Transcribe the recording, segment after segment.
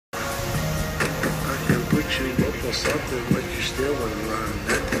for something, but you still want to learn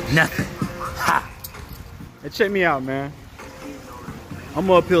nothing. Nothing. Ha! Hey, check me out, man. I'm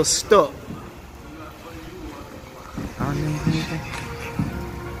up here stuck. I don't need anything.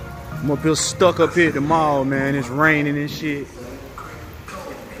 I'm up here stuck up here at the mall, man. It's raining and shit.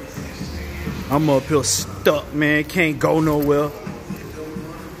 I'm up here stuck, man. Can't go nowhere.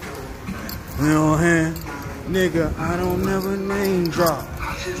 You know what I'm saying? Nigga, I don't never name drop.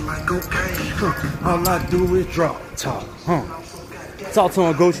 All I do is drop talk. Talk to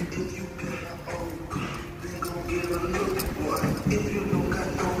him, Gucci.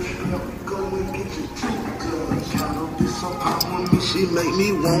 She make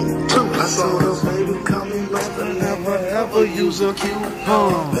me want to. I saw her baby coming over, never ever use a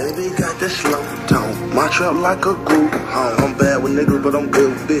coupon. Baby got that slow tone, my trap like a group home. I'm bad with niggas, but I'm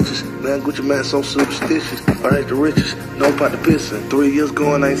good with bitches. Man, Gucci man so superstitious. I ain't the richest, no pot to pissin'. 3 years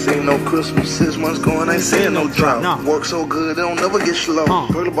going, I ain't seen no Christmas. 6 months going, I ain't seen no drought. Work so good, they don't never get slow.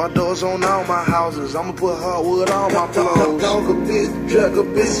 Girl about doors on all my houses. I'ma put hardwood on my floors. Dog a bitch, drag a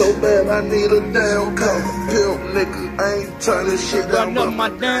bitch so bad, I need a damn collar. Pimp nigga, I ain't turning shit down but my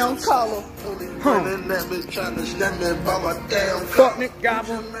damn collar. Fuck nigga,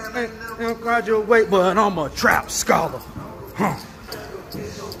 gobble, ain't graduate, but I'm a trap scholar.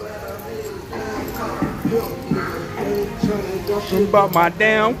 About my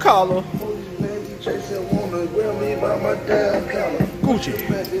damn collar. Gucci.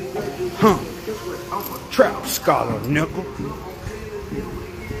 Trap scholar, nickel.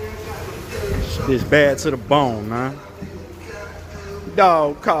 This bad to the bone, man.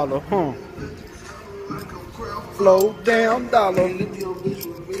 Dog collar, Flow down dollar.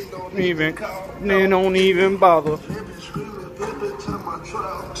 Even, they don't even bother.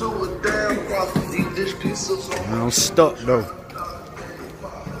 I'm stuck though.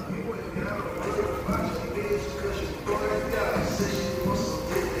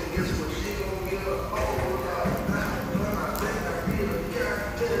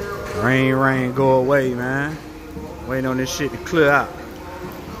 Rain, go away, man. Waiting on this shit to clear out.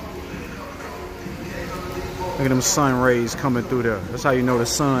 Look at them sun rays coming through there. That's how you know the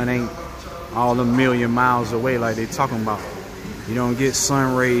sun ain't all a million miles away like they talking about. You don't get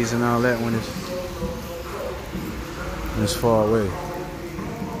sun rays and all that when it's far away.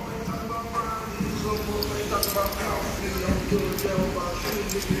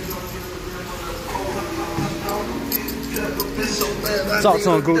 Talk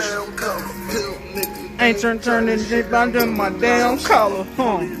to him, Goose. Ain't turning shit under my damn collar,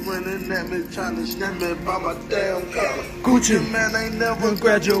 Gucci man ain't never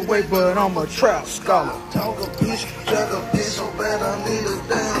graduate, but I'm a trap scholar.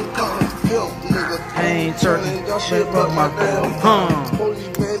 Ain't turning shit but my damn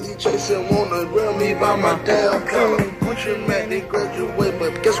Police man, he chasing, wanna grab me by my damn collar. Gucci man, he graduate,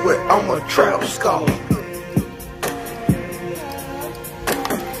 but guess what? I'm a trap scholar.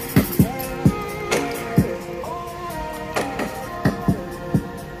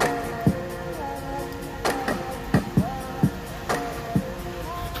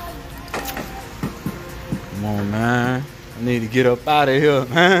 Come on, man. I need to get up out of here,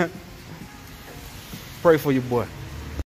 man. Pray for your boy.